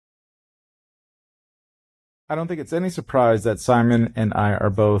I don't think it's any surprise that Simon and I are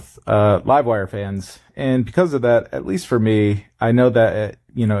both Livewire fans, and because of that, at least for me, I know that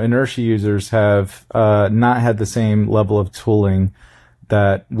Inertia users have not had the same level of tooling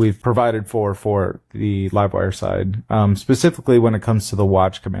that we've provided for the Livewire side, specifically when it comes to the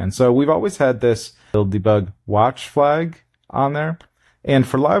watch command. So we've always had this build debug watch flag on there, and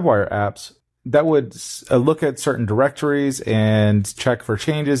for Livewire apps, that would look at certain directories and check for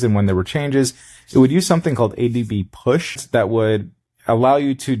changes, and when there were changes, it would use something called ADB push that would allow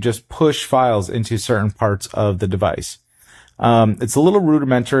you to just push files into certain parts of the device. It's a little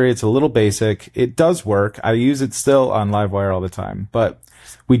rudimentary. It's a little basic. It does work. I use it still on Livewire all the time, but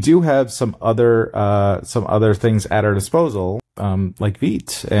we do have some other things at our disposal, like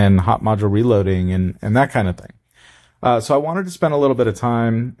Vite and hot module reloading and that kind of thing. So I wanted to spend a little bit of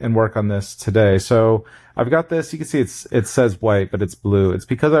time and work on this today. So I've got this. You can see it says white, but it's blue. It's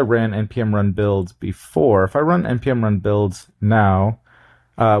because I ran npm run build before. If I run npm run build now,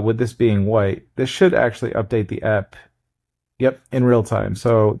 with this being white, this should actually update the app. Yep, in real time.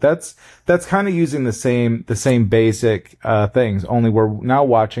 So that's kind of using the same basic things. Only we're now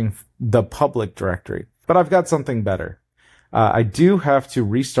watching the public directory. But I've got something better. I do have to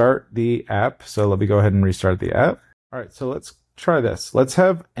restart the app. So let me go ahead and restart the app. All right, so let's try this. Let's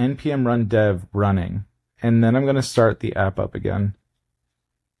have npm run dev running, and then I'm going to start the app up again.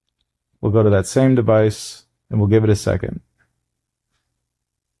 We'll go to that same device, and we'll give it a second.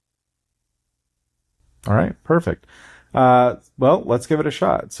 All right, perfect. Well, let's give it a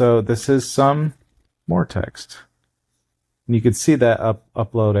shot. So this is some more text. And you can see that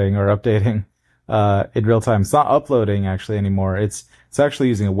uploading or updating in real time. It's not uploading actually anymore. It's actually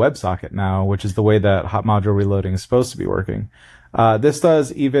using a WebSocket now, which is the way that hot module reloading is supposed to be working. This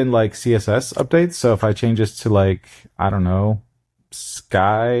does even like CSS updates. So if I change this to like, I don't know,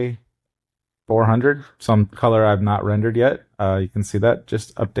 sky 400, some color I've not rendered yet, you can see that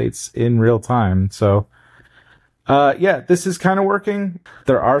just updates in real time. So yeah, this is kind of working.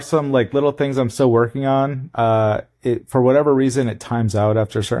 There are some like little things I'm still working on. For whatever reason, it times out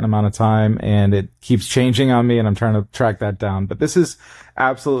after a certain amount of time and it keeps changing on me, and I'm trying to track that down. But this is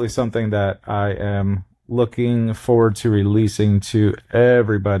absolutely something that I am looking forward to releasing to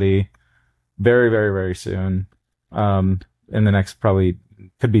everybody very, very, very soon. In the next, probably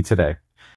could be today.